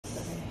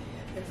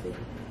see.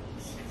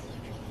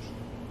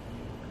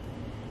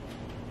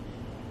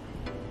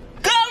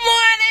 Good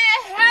morning,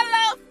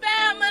 hello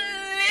family.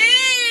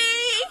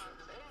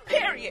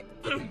 Period.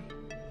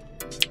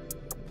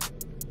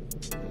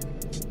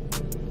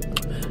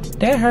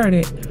 That hurt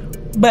it.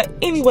 But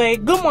anyway,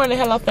 good morning,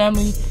 hello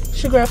family.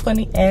 It's your girl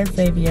funny as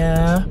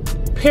Zendayah.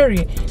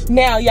 Period.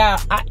 Now y'all,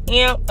 I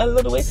am a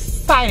little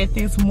excited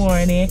this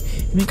morning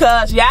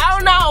because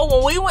y'all know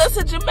when we went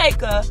to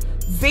Jamaica,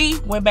 Z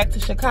went back to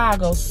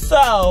Chicago.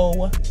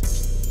 So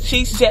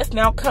she's just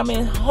now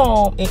coming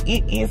home, and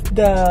it is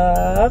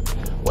the,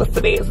 what's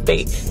today's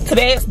date?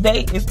 Today's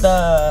date is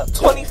the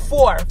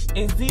 24th.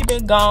 And Z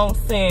been gone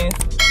since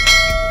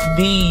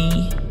the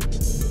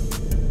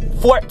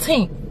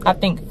 14th. I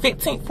think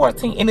 15th,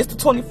 14th, and it's the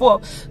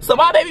 24th. So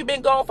my baby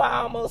been gone for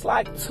almost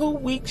like 2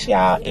 weeks,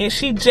 y'all, and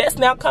she just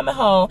now coming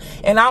home,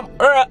 and I'm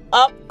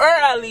up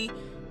early,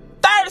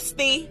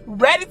 thirsty,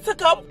 ready to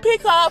come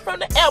pick her up from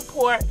the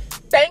airport.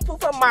 Thankful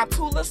for my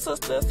two little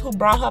sisters who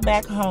brought her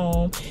back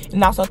home,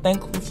 and also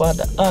thankful for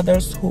the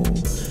others who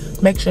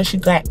make sure she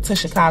got to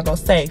Chicago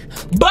safe.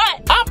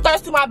 But I'm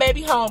thirsty my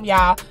baby home,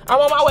 y'all. I'm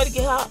on my way to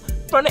get her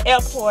from the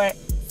airport.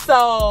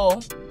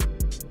 So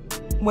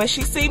when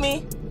she see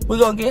me, we're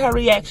gonna get her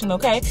reaction,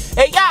 okay?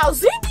 And y'all,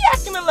 Z be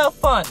acting a little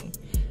funny.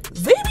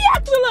 Z be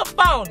acting a little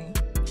phony.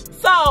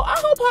 So I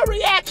hope her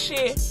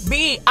reaction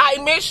be, I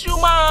miss you,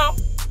 mom.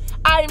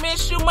 I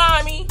miss you,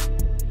 mommy.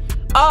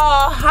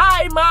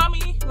 Hi,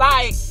 mommy.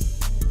 Like,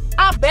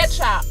 I bet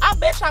y'all,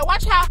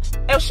 watch how,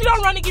 if she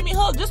don't run and give me a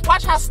hug, just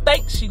watch how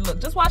stank she look.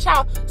 Just watch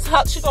how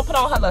she gonna put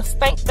on her little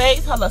stank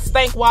face, her little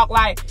stank walk,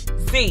 like,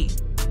 Z,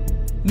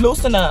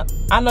 loosen up.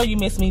 I know you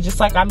miss me just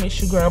like I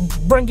miss you, girl.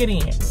 Bring it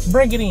in,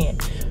 bring it in.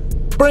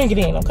 Bring it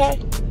in, okay?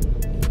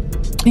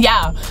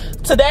 Yeah,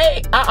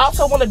 today I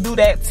also want to do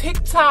that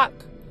TikTok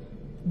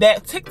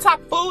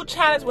food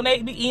challenge when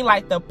they be eating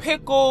like the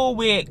pickle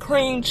with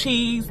cream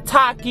cheese,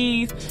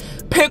 Takis,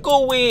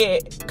 pickle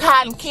with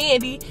cotton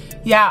candy.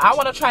 Yeah, I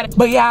want to try that.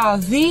 But y'all,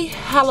 Z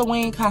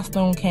Halloween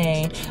costume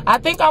came. I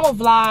think I'm gonna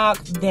vlog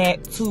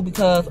that too,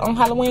 because on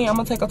Halloween I'm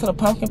gonna take her to the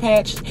pumpkin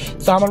patch,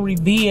 so I'm gonna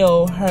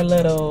reveal her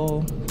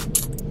little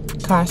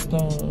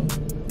costume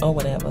or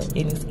whatever.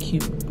 It is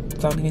cute.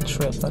 Don't even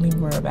trip, don't even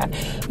worry about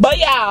it. But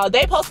y'all,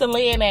 they posted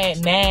Lynn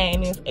at 9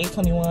 and it's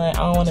 8:21. I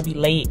don't want to be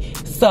late,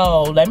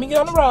 so let me get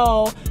on the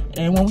road,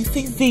 and when we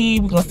see Z,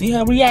 we're gonna see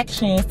her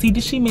reaction, see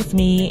did she miss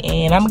me,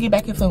 and I'm gonna get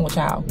back in soon with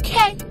y'all,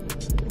 okay?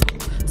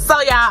 So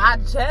y'all, I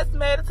just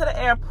made it to the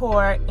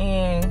airport,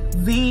 and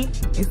Z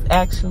is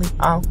actually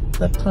off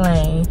the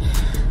plane.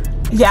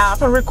 Y'all,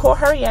 for record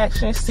her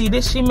reaction, see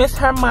did she miss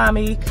her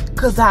mommy,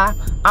 cause I'm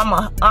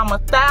a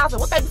 1,000.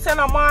 What they be saying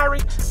on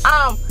Mari?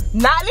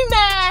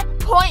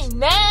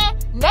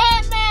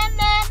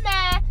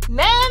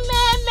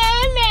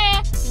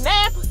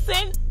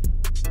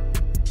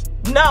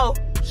 99.999999999%. No,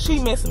 she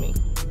missed me,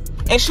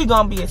 and she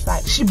gonna be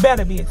excited. She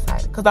better be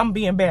excited, cause I'm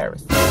be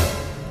embarrassed.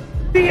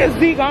 See if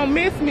Z gonna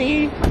miss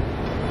me.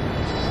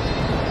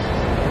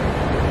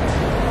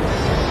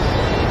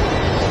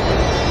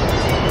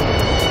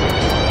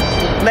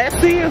 Let's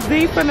see if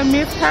Z finna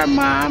miss her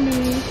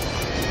mommy.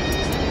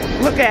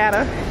 Look at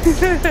her.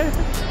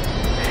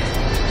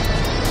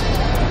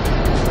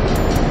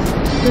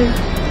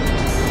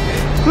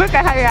 Look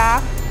at her,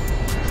 y'all.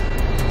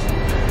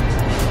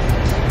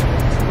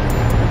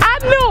 I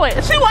knew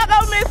it. She wasn't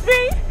gonna miss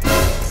me.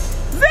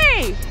 Z!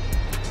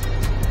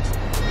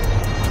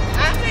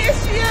 I miss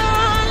you.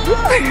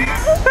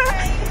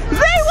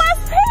 Z,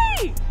 what's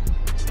he?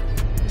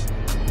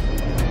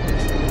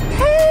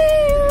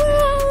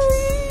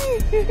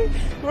 Hey,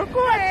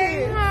 record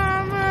hey,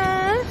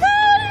 mama.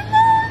 Hey,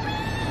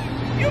 mommy.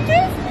 You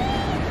miss me?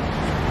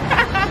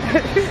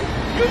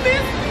 You miss me?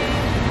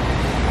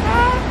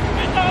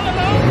 Been all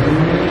alone?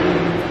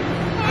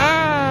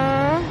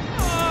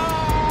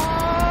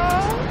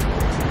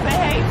 Say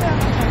hey,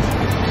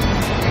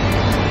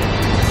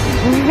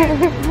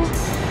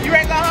 you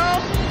ready to go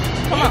home?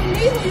 Come on. Me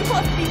who you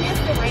supposed to be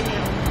missing right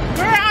now.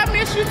 Girl, I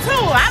miss you too.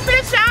 I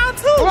miss y'all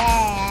too.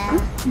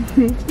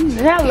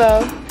 Yeah. Hello.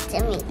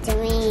 To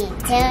me.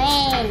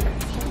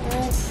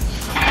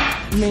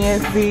 Me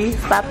and Z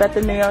stopped at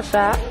the nail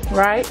shop,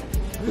 right?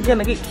 We're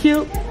gonna get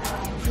cute.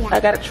 Yeah. I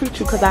gotta treat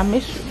you because I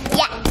miss you.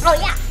 Yeah. Oh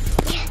yeah.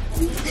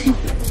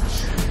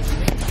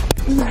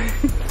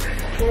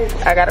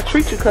 I gotta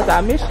treat you because I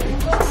miss you.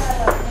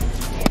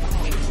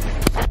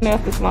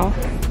 Nails this long.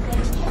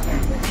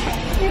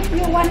 If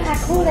you want a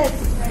coolest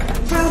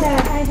powder,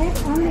 I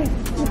have only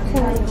to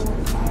tell you.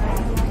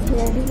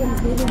 Yeah, this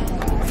one is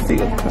See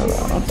the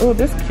color. Oh,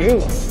 this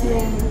cute.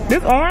 yeah.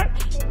 This orange?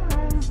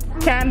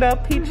 Kinda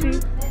peachy.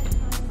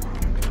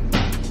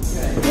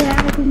 Yeah, I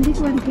think this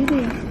one pretty.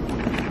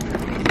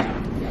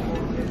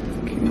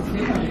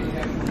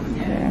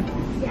 Yeah.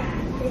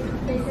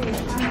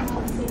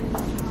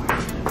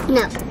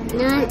 No.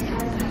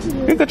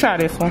 You could try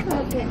this one.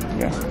 Okay.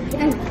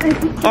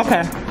 Yeah.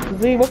 Okay.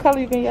 Z, what color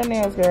you getting your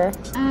nails, girl?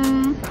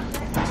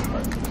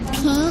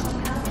 Pink,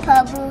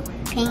 purple,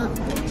 pink.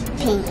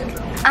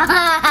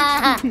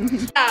 I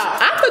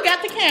I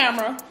forgot the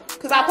camera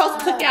because I supposed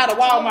to took y'all to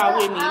Walmart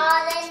with me.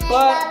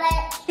 But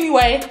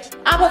anyway,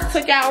 I supposed to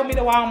took y'all with me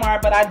to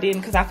Walmart, but I didn't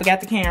because I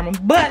forgot the camera.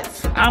 But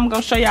I'm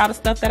gonna show y'all the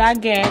stuff that I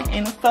got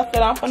and the stuff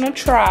that I'm gonna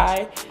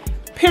try.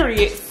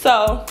 Period.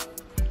 So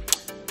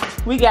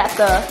we got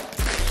the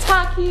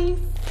Takis.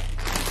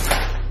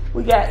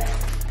 We got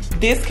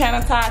this kind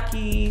of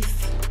Takis.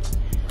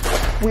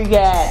 We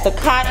got the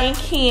cotton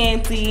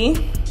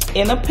candy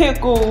and the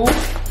pickle.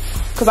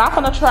 Cause I'm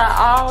gonna try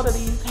all of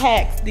these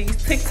hacks, these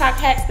TikTok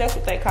hacks, that's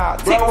what they call.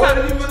 TikTok, bro, what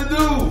are you gonna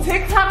do?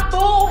 TikTok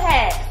food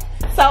hacks.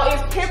 So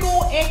it's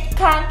pickle and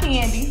cotton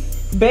candy,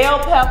 bell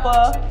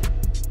pepper,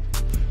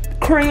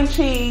 cream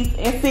cheese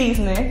and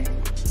seasoning,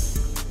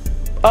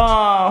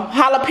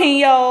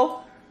 jalapeno,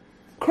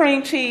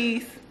 cream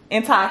cheese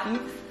and Takis.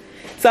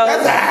 So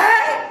that's a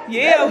hack?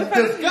 Yeah, that's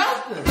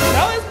disgusting.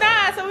 No, it's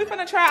not. So we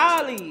finna try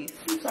all these.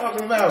 What you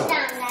talking about?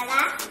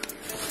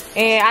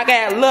 And I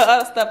got a little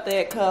other stuff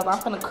there, cuz I'm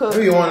finna cook.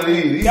 Give me one of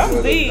these.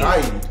 Y'all Z.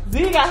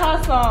 Z got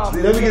her some.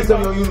 See, let me get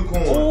some of your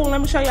unicorn. Ooh,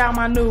 let me show y'all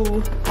my new.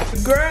 The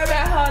girl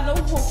got her new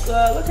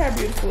hookah. Look how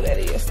beautiful that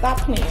is. Stop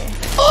playing.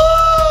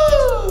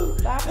 Ooh!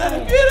 Stop That's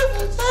playing.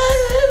 beautiful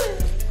thing.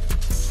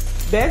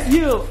 That's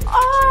you.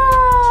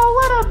 Oh,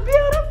 what a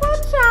beautiful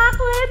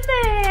chocolate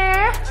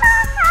there.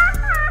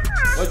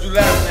 What you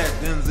laughing at,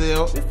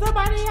 Denzel? Did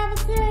somebody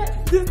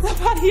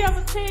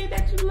ever tell you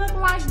that you look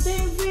like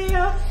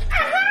Denzel?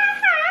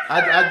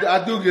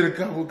 I do get a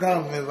couple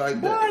compliments like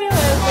Boy, that. your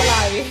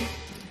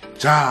ass like,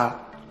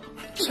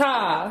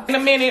 Child. in a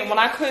minute, when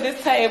I clear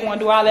this table and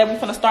do all that, we're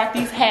gonna start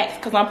these hacks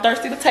because I'm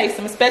thirsty to taste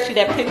them, especially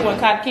that pickle and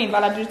cotton candy.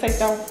 All I do is taste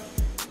them.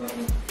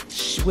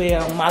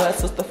 Well, my little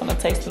sister finna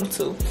taste them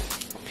too.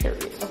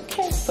 Period.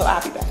 Okay, so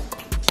I'll be back.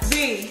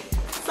 Z,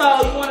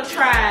 so you wanna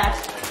try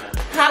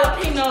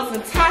jalapenos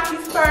and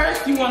Takis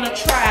first? You wanna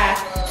try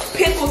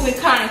pickles and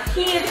cotton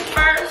candy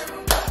first?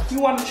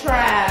 You wanna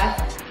try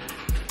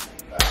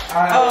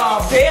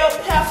bell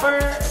pepper,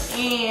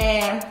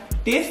 and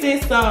this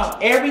is some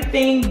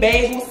everything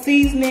bagel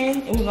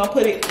seasoning, and we're gonna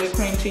put it with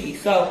cream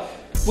cheese. So,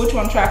 which you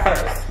wanna try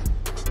first?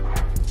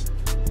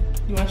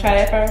 You wanna try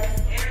that first?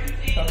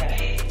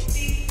 Okay.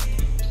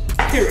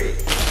 Period.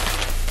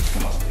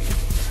 Come on, please.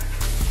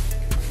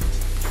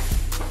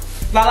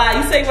 Lala,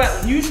 you say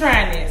what? You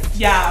trying this?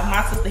 Y'all,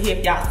 my sister here,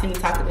 if y'all see me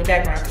talking in the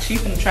background, cause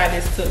she's finna try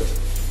this too.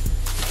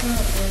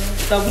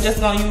 So we're just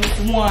gonna use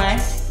one.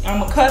 I'm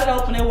gonna cut it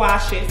open and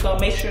wash it. So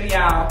make sure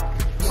y'all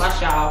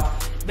wash y'all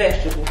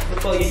vegetables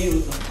before you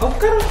use them.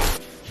 Okay.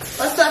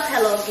 What's up,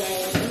 hello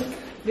gang?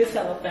 This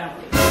hello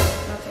family.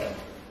 Okay.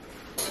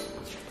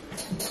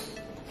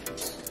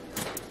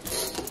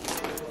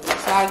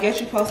 So I guess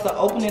you're supposed to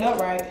open it up,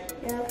 right?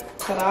 Yep.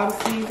 Cut all the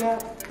seeds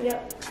out.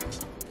 Yep.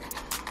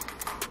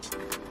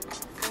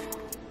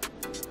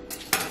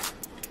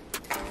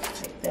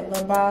 Take that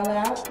little ball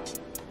out.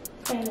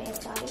 Clean the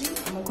inside.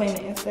 I'm gonna clean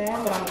the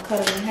inside, but I'm gonna cut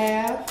it in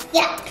half.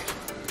 Yuck.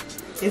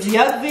 It's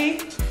yuck, Z?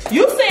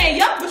 You saying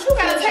yuck, but you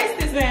gotta taste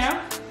this now.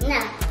 No.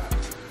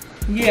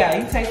 Yeah,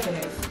 you tasting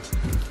this.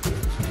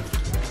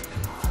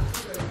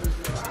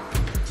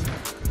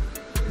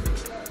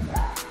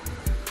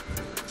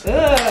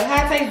 Ugh,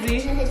 how it taste, Z?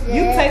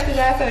 You tasted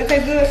that, so it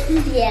tastes good?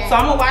 Yeah. So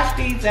I'm gonna wash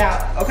these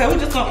out. Okay, we're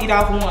just gonna eat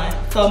off one.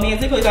 So me and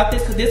Z gonna eat off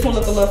this because this one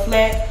look a little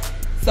flat.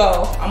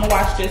 So I'm gonna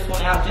wash this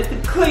one out just to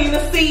clean the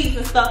seeds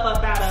and stuff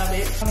up out of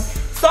it.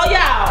 So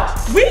y'all,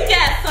 we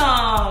got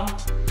some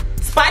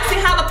spicy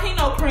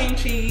jalapeno cream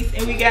cheese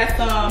and we got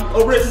some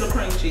original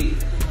cream cheese.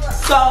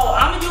 So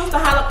I'm gonna use the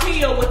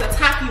jalapeno with the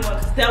Taki one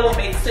because that will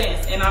make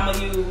sense. And I'm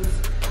gonna use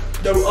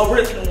the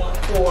original one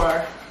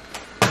for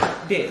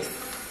this.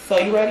 So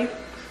you ready?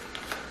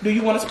 Do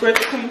you want to spread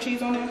the cream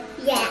cheese on there?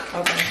 Yeah.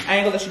 Okay. I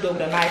ain't gonna let you do it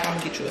with a knife. I'm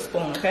gonna get you a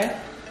spoon, okay?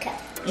 Okay.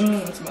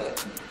 Smell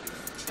it.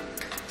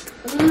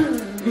 Mmm.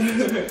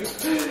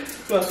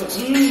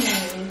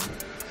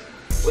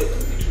 Wait, let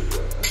me get you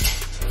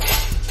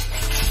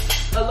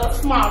a little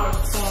smaller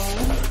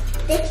spoon.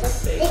 There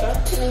you go.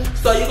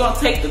 So you're gonna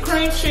take the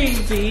cream cheese,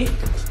 Z.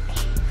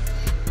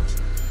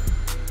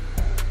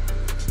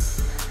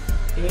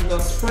 And you're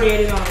gonna spread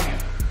it on there.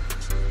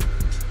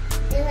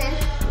 Okay.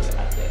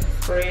 Like that.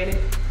 Spread it.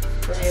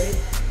 Spread it.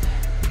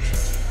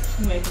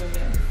 Make it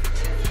again.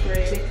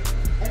 Spread it.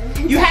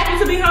 You happy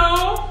to be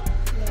home?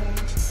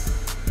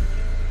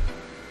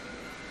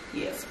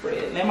 Yeah, spread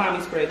it. Let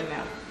mommy spread it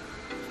now.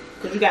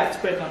 Cause you gotta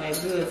spread it on that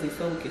good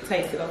so we can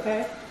taste it,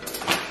 okay?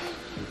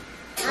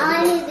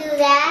 I want to do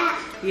that.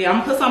 Yeah, I'm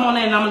gonna put some on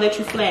there and I'm gonna let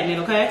you flatten it,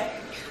 okay?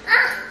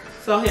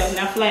 So here,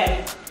 now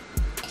flatten it.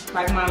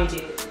 Like mommy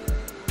did.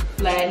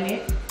 Flatten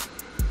it.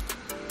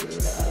 Do it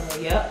the other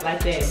way. Yep, like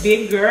that.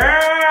 Big girl.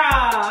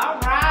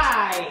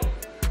 Alright.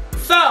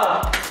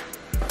 So,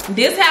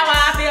 this how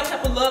our bell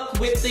pepper look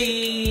with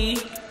the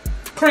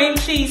cream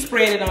cheese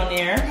spread on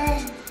there.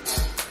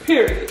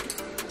 Period.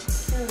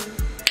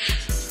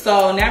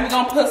 So now we're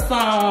gonna put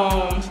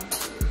some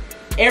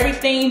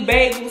everything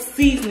bagel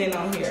seasoning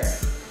on here.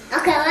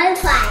 Okay, let me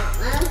try.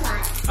 Let me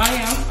try. Oh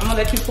yeah, I'm gonna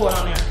let you pour it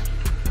on there.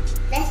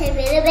 That's a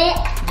little bit.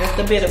 Just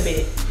a bit of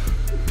it.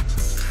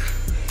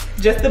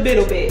 Just a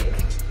little bit.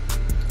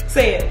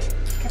 Say it.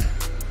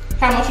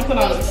 How much you put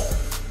on it?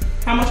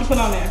 How much you put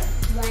on there?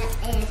 1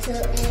 and 2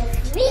 and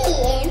 3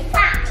 and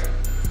 5.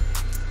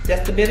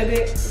 Just a bit of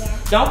it? Yeah.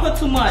 Don't put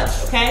too much,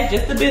 okay?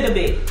 Just a bit of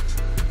it.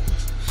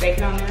 Shake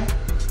it on there.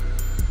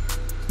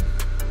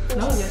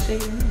 No, you gotta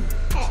shake it in there.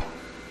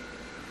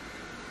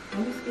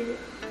 Don't be scared.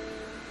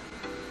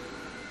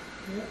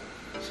 Yep.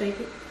 Shake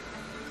it.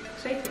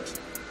 Shake it.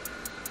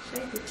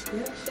 Shake it.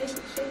 Yep. Shake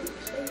it. Shake it.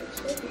 Shake it.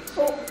 Shake it.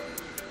 Shake it.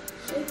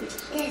 Shake it.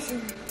 Yes.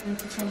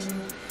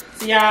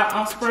 So y'all,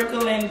 I'm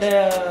sprinkling the.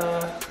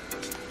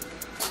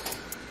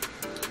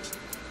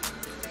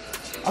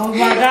 Oh my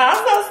God, I'm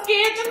so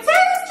scared to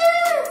taste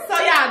this. So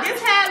y'all, this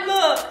how it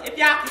look. If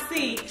y'all can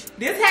see,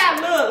 this how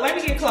it look. Let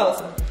me get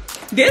closer.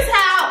 This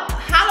how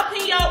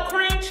jalapeno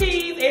cream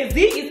cheese and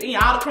Zeke is in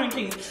all the cream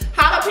cheese.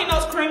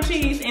 Jalapenos cream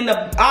cheese and the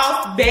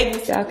all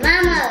bagels.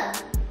 Mama.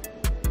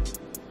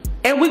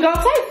 And we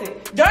gonna taste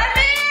it.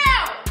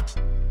 Darnell!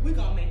 We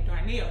gonna make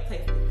Darnell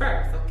taste it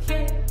first,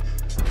 okay?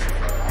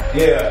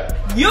 Yeah.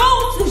 You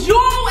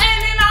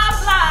and then our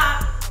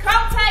vlog,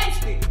 come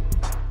taste it.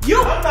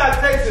 I'm not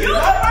tasting You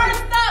nothing.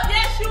 first up,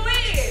 yes you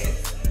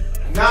is.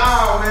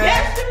 No, man.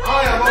 Yes you is. I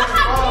am Look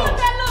how on good the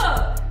that look.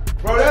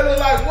 phone. Bro, that look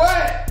like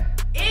what?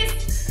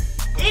 It's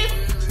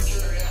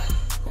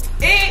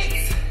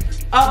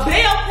a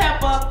bell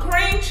pepper,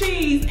 cream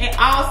cheese, and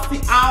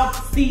all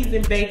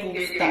seasoned bagel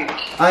stuff.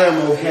 I am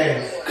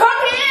okay.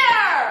 Come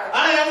here! I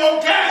am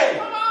okay.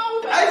 Come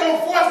on, I ain't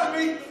gonna force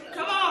me.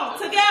 come on,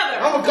 together.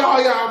 I'm gonna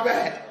call y'all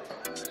back.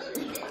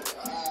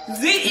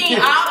 Zeke eating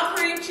all the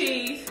cream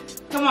cheese.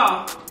 Come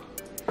on.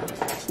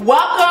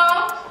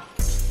 Welcome,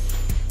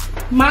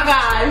 my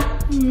guy.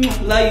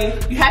 Love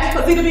you. You happy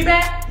for Zeke to be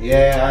back?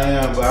 Yeah, I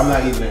am, but I'm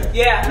not eating that.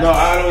 Yeah. No,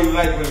 I don't even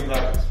like cream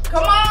crackers.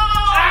 Come on.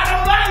 I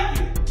don't like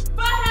it.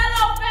 But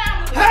hello,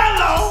 family.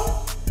 Hello.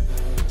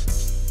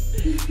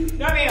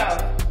 Darnell,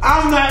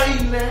 I'm not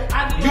eating that.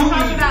 I give you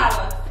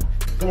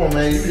 $100. Come on,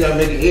 man. You gotta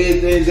make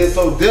everything just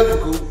so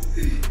difficult.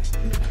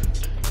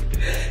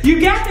 You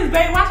got this,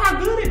 baby. Watch how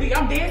good it be.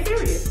 I'm dead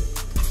serious.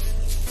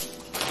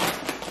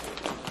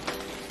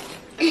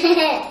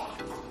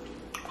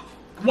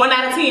 1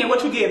 out of 10,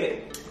 what you give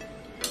it?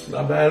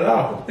 Not bad at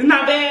all. It's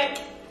not bad.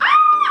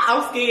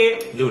 Ah, I'm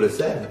scared. Give it a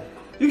 7.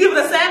 You give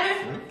it a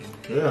 7?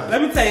 Yeah.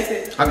 Let me taste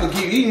it. I can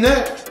keep eating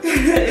that.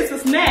 It's a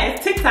snack.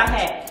 It's TikTok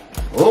hat.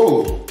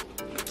 Oh.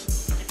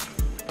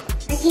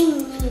 I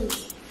can't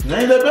eat. It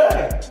ain't that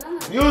bad.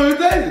 You don't even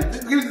taste it.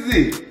 Just give it to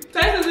Z.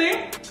 Taste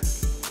it,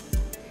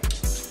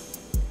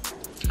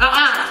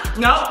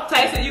 No,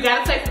 taste it. You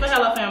gotta taste it for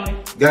Hello Family.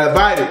 Gotta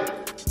bite it.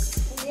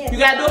 You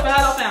gotta do it for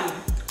Hello Family.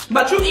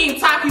 But you eating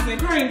Takis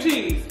and cream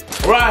cheese.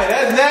 Right,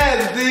 that's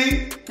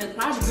nasty. That's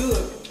probably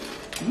good.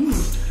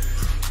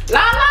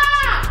 Lala!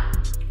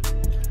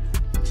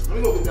 Let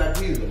me go get that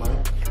pizza,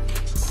 man.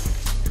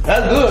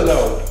 That's good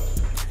though.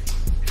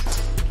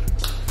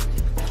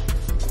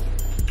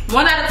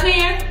 1 out of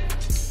 10.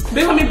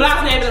 Big homie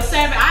Blossom gave it a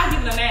 7. I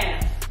give it a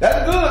 9.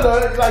 That's good though.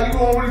 It's like you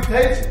won't really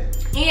taste it.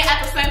 And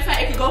at the same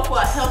time, it could go for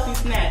a healthy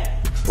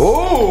snack.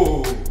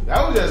 Oh,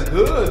 that was just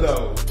good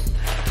though.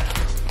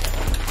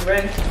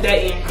 Ready? That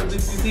end, because you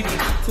see me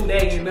 2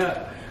 days end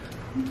up.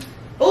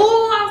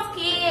 Ooh, I'm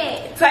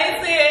scared.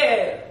 Taste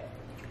it.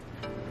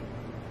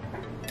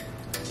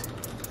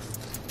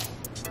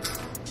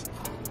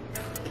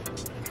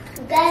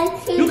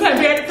 You can't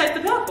bear to taste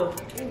the pepper.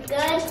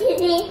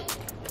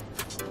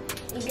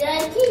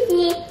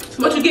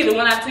 What you give it?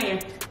 1 out of 10.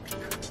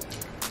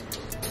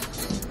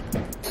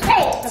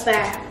 Hey. A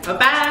 5. A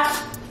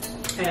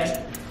 5?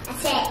 Okay. I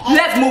said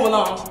Let's move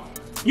along.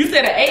 You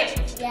said an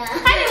 8? yeah.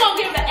 How you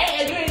gonna give it an 8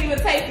 and you ain't even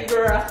taste it,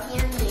 girl?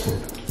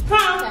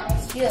 Huh?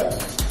 That's good.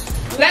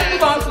 Let's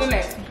move on to the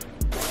next one.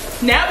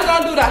 Now we're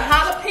gonna do the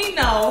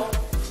jalapeno,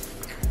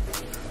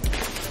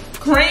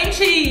 cream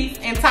cheese,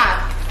 and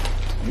Thai.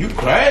 You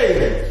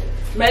crazy.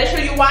 Make sure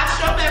you wash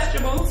your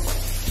vegetables.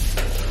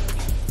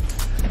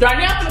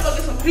 Darnell gonna go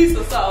get some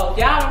pizza, so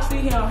y'all don't see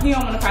him. He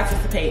don't want to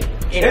participate.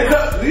 These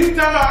talking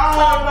about I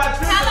don't want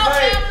to Hello,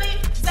 participate.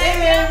 family. Ain't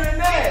even We're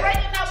that.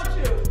 breaking up with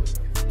you.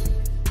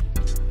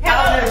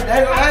 Hello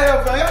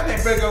family. Y'all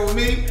can't break up with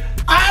me.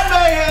 I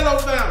made Hello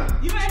Family.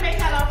 You ain't make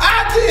hello. I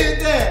did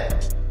that.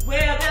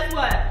 Well, guess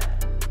what?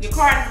 Your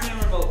card is being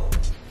revoked.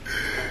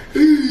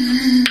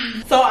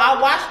 So I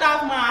washed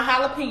off my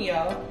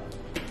jalapeno.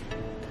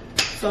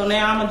 So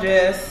now I'ma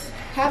just,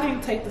 how do you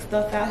take the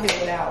stuff out here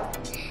without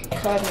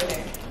cutting it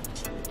in?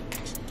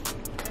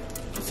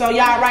 So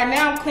y'all, right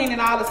now I'm cleaning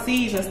all the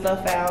seeds and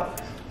stuff out.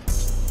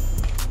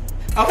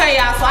 Okay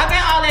y'all, so I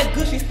got all that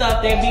gushy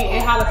stuff that be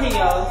in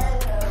jalapenos.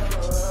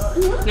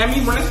 Let me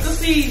rinse the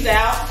seeds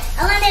out.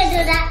 I want to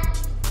do that.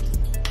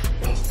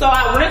 So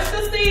I rinsed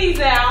the seeds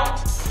out.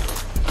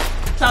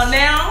 So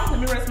now, let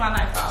me rinse my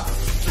knife off.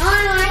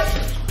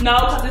 Alright. No,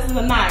 because this is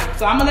a knife.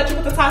 So I'm gonna let you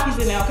put the Takis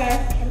in there,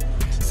 okay?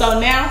 So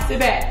now, sit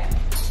back.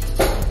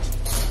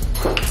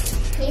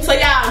 So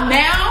y'all,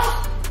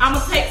 now I'm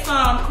gonna take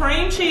some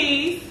cream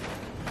cheese.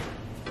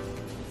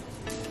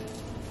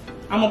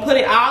 I'm gonna put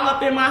it all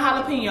up in my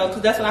jalapeno,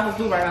 because that's what I was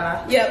doing right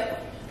now. Yep.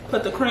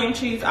 Put the cream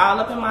cheese all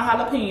up in my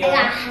jalapeno. I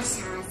got hot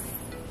sauce.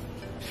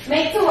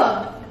 Make 2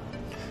 of them.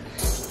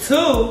 2?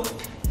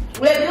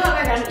 Well, if you don't,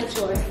 I gotta eat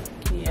yours.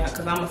 Yeah,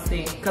 because I'm gonna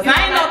see. Because I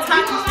ain't no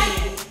taco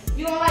fan.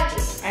 You don't like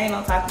it? I ain't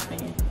no taco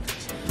fan.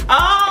 Oh,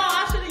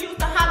 I should have used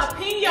the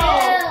jalapeno.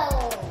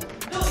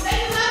 Dude,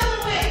 make another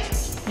one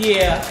with.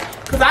 Yeah,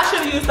 because I should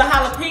have used the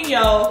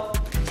jalapeno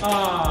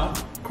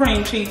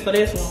cream cheese for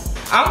this one.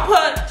 I'm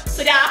put,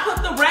 so yeah, I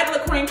put the regular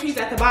cream cheese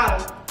at the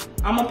bottom.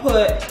 I'm gonna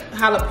put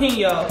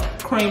jalapeno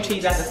cream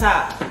cheese at the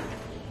top.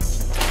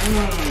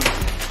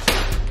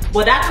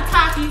 Without the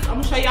Takis,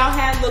 I'm gonna show y'all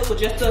how it looks with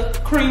just the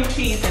cream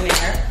cheese in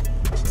there.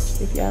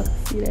 If y'all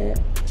can see that.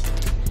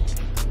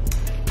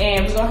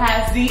 And we're gonna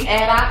have Z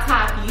add our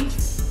Takis.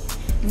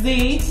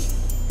 Z,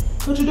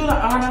 would you do the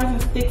honors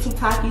and stick some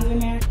Takis in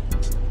there?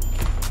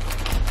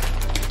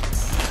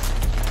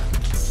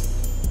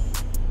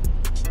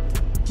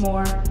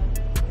 More.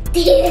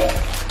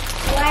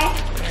 What?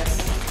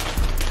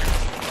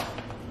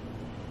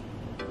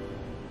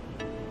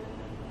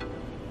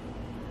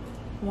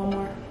 One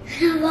more.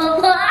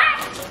 One more?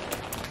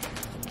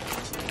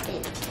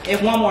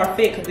 If one more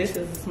fit, because this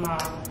is small.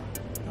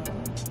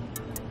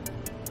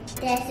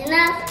 That's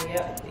enough.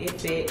 Yep,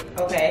 it fit.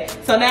 Okay.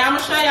 So now I'm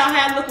gonna show y'all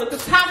how to look with the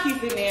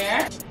Takis in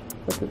there.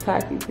 Put the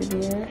Takis in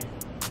there.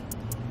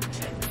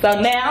 So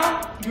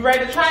now, you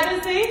ready to try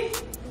this, Z?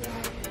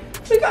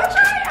 We gonna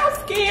try. I'm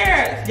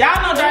scared.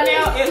 Y'all know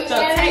Darnell is the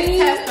taste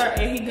tester,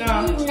 and he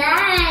gone. He's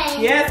nice.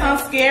 Yes, I'm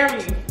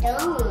scary.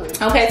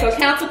 Ooh. Okay, so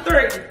count to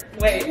 3.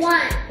 Wait.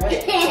 1.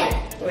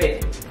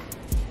 Wait.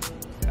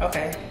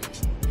 Okay.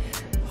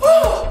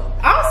 Whew,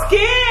 I'm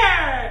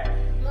scared.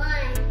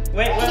 1.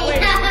 Wait.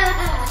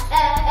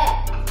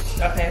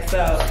 Okay,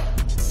 so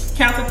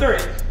count to 3.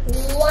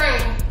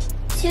 1,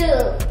 2,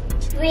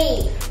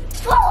 3,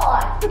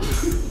 4.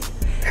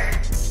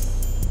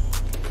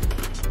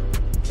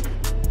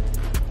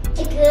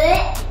 It's good.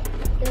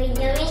 Are you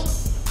yummy?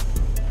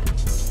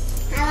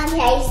 I don't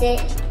taste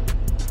it.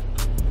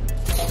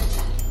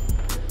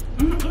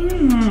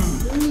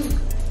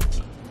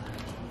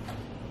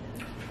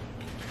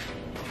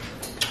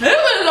 This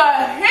is a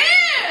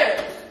hit.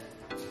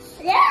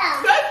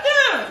 Yeah. Taste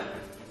it.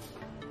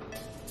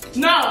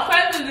 No,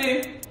 taste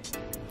it.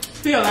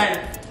 Feel like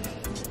it.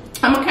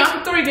 I'm gonna count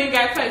to 3, then you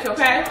gotta taste,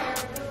 okay?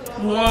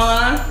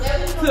 1,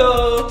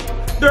 2,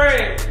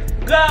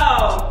 3, go.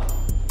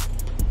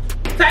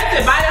 Taste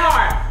it, bite it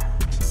hard.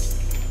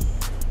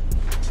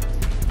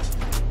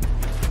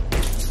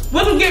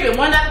 What do you give it?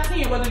 1 out of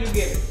 10, what do you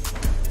give it?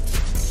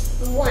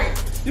 1.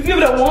 You give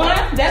it a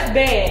 1? That's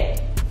bad.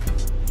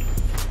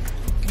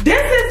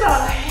 This is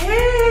a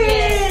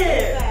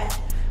hit. Yeah,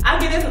 I'll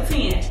give this a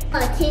 10. Oh,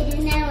 taste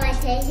it now. I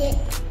taste it.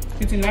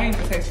 59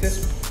 to taste this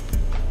one.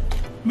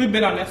 We've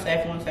been on that side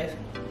if you want to taste it.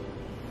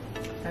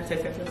 I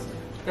taste this one.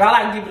 But I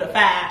like to give it a 5.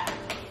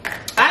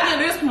 I give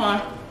this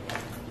one.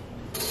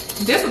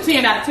 This a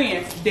 10 out of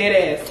 10.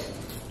 Dead ass.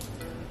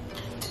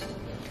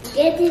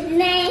 Get his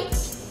name.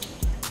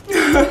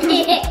 You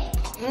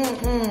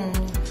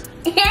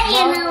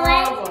know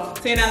what?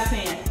 10 out of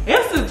 10.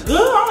 This is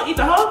good. I'm gonna eat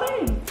the whole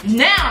thing.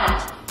 Now,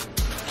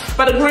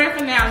 for the grand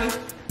finale,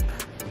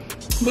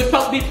 we're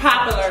supposed to be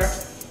popular.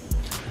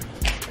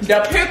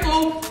 The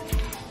pickle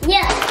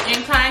Yeah.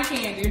 and cotton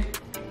candy.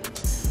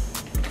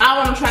 I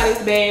want to try this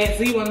bad.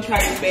 Z want to try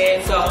this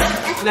bad. So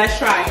let's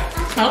try it.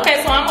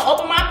 Okay, so I'm gonna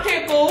open my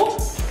pickle.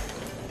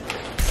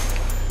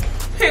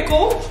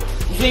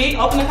 Z,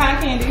 open the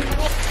cotton candy.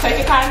 Take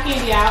the cotton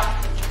candy out.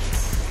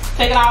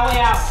 Take it all the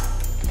way out.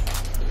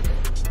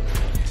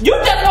 You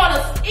just want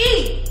to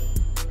eat.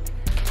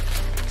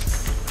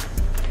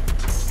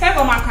 Here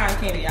go my cotton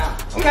candy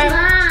out. Okay.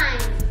 Mine.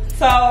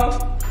 So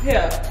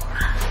here,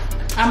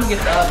 I'm gonna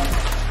get the other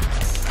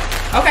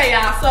one. Okay,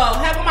 y'all. So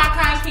here go my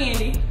cotton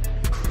candy.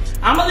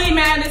 I'm gonna leave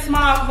mine this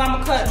small because I'm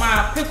gonna cut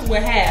my pickle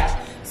in half.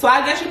 So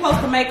I guess you're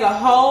supposed to make a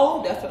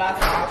hole. That's what I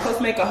thought. You're supposed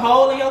to make a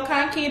hole in your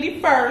cotton candy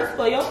first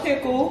for your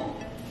pickle.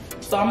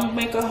 So I'm gonna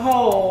make a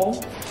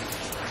hole.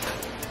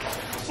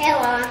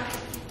 Hello.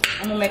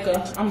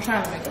 I'm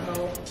trying to make a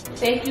hole.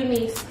 Thank you,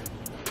 niece.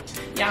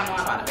 Y'all know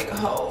I'm about to make a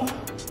hole.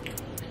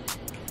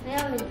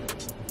 Hello.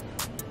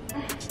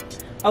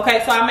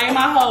 Okay, so I made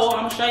my hole.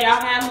 I'm gonna show y'all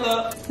how it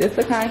looks. This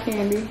the cotton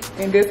candy,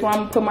 and this one I'm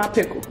gonna put my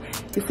pickle.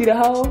 You see the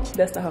hole?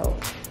 That's the hole.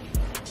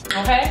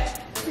 Okay?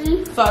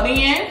 So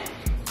then,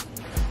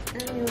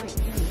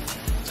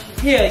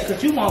 here,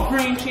 because you want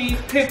cream cheese,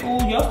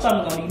 pickle, your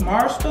stomach gonna be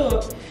marched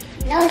up.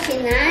 No,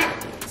 she's not.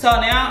 So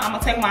now I'm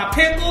gonna take my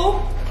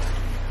pickle.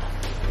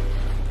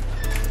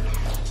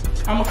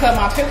 I'm gonna cut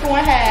my pickle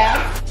in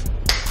half.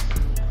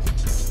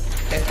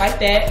 Just like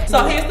that.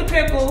 So here's the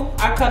pickle.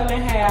 I cut it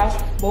in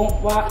half.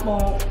 Boom, wop,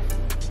 boom.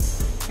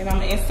 And I'm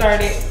gonna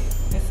insert it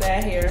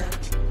inside here.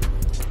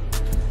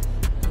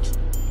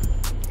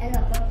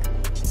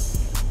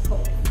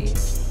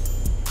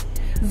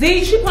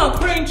 Z, she put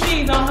cream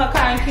cheese on her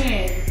cotton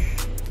candy.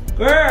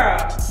 Girl,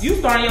 you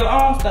starting your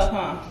own stuff,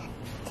 huh?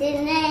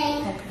 His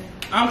name. Okay.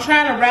 I'm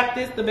trying to wrap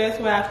this the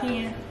best way I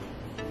can.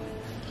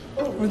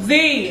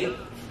 Z.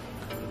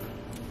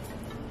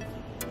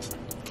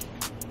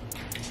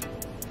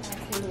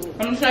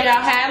 Let me show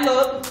y'all how it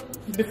looks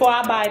before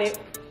I bite it.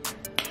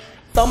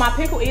 So my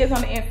pickle is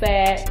on the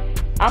inside.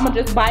 I'm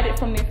gonna just bite it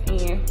from this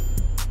end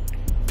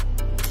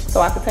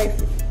so I can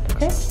taste it.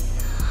 Okay?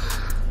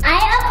 I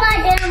hope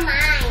I do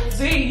mine.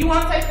 Z, you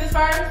wanna taste this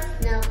first?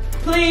 No.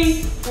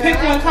 Please,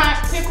 pickle and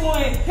cotton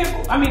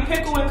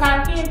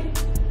candy.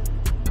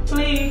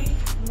 Please.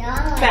 No.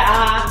 Say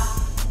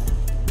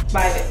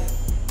bite it.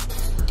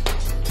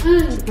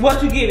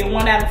 What you give it?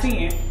 1 out of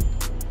 10.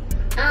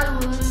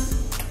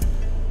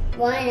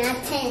 1 out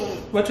of 10.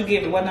 What you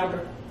give it? What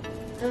number?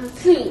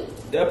 3.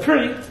 A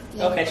pre.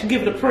 Yeah. Okay, she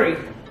give it a pre.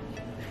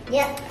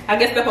 Yep. I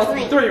guess that's supposed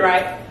to be 3,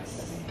 right?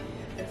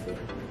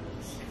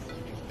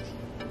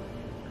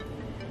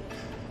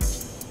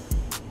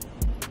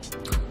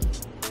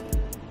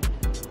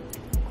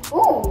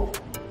 Ooh.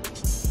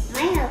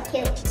 Mine are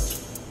cute.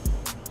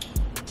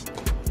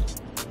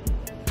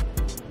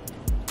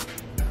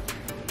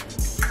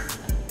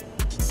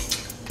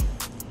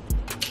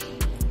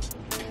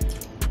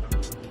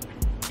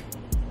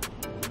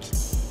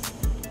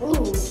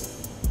 Ooh.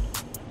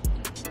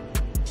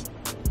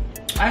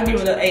 I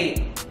give it an 8.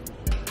 8.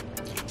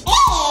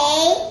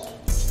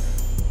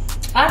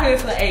 I give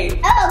it an 8.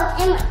 Oh,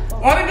 Emma.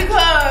 Only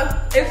because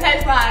it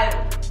tastes like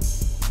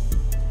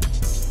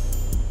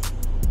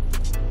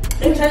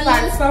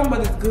something, but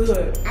it's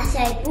good. I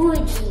said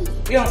bougie.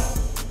 It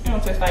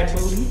don't taste like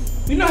booty.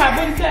 You know how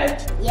booty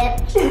tastes?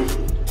 Yep.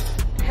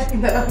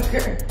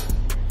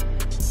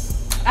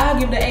 I'll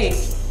give it an 8.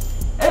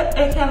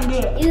 It's kind of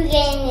good. You gave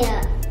me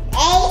an 8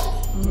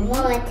 one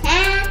more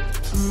time?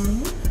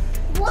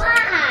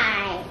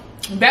 Why?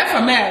 That's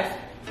a mess.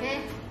 Huh?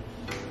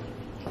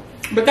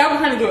 But that was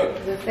kind of good.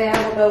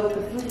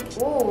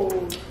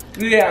 Ooh.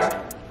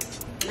 Yeah.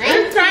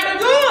 It's kind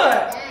of good.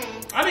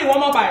 I need one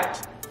more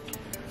bite.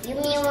 You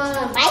mean one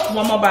more bite?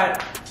 One more bite.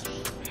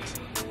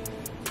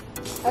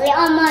 We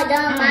almost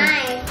done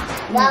mine.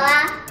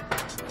 Wawa.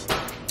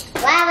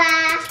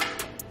 Wawa.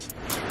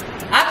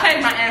 I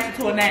changed my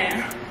answer to a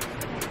 9.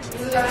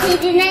 See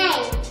the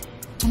name.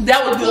 That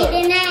was See good.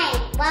 the name.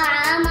 Wawa,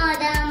 I'm almost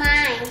done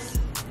mine.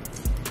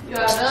 You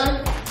all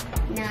done?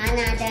 No, I'm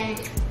not done.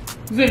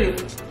 Zulu,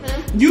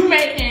 you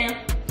making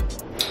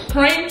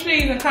cream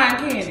cheese and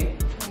cotton candy. Yeah.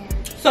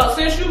 So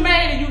since you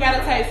made it, you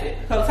gotta taste it.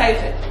 So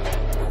taste it.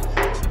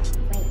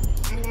 Wait,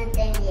 I'm not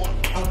done yet.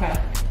 Okay.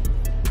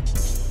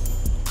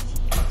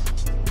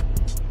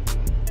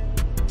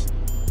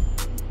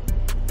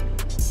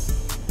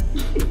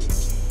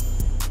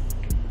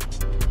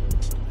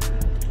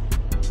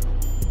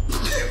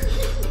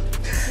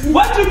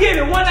 What you give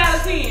it? 1 out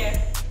of 10.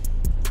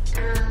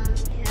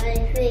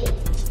 3.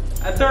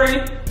 A 3.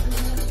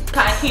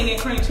 Cotton candy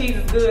and cream cheese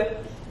is good.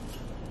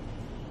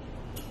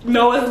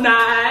 No, it's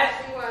not.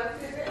 You want to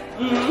sit there?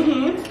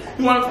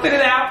 You want to spit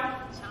it out?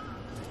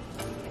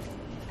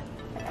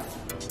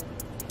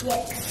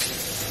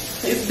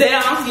 Yes. It's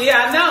down. Yeah,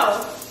 I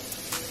know.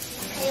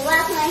 Can you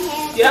wash my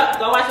hands? Yep,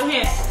 go wash your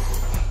hands.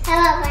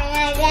 Hello,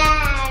 my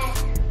God.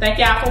 Thank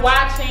y'all for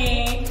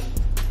watching.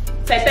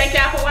 Say thank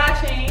y'all for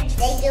watching.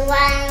 Thank you for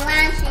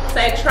watching.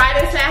 Say try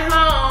this at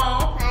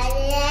home. Try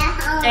it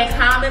at home. And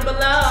comment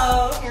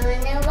below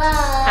Comment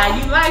below. how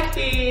you liked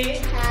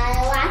it. How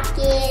to watch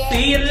it.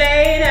 See you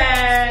later.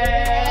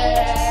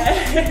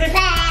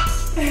 Bye.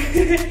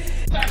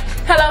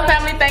 Hello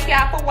family, thank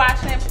y'all for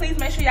watching. Please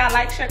make sure y'all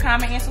like, share,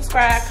 comment, and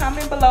subscribe.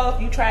 Comment below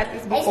if you tried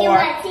this If you before.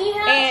 want to see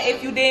her. And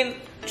if you didn't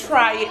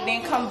try it,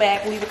 then come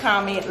back, leave a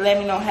comment, let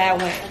me know how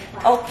it went.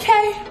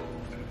 Okay?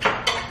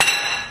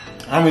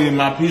 I'm eating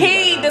my pizza.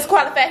 He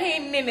disqualified, he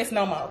ain't in this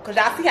no more. Cause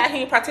y'all see how he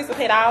ain't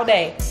participate all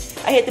day.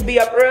 I had to be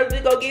up early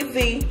to go get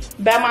Z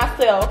by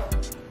myself.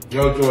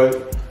 Yo, Joy.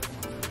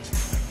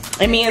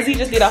 And me and Z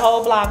just did a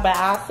whole vlog by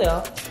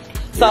ourselves.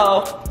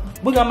 So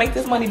we're gonna make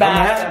this money by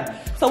ourselves.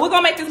 So we're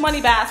gonna make this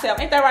money by ourselves.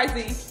 Ain't that right,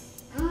 Z?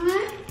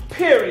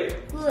 Period.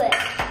 Good.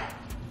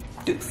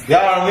 Deuce.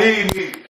 Y'all need me.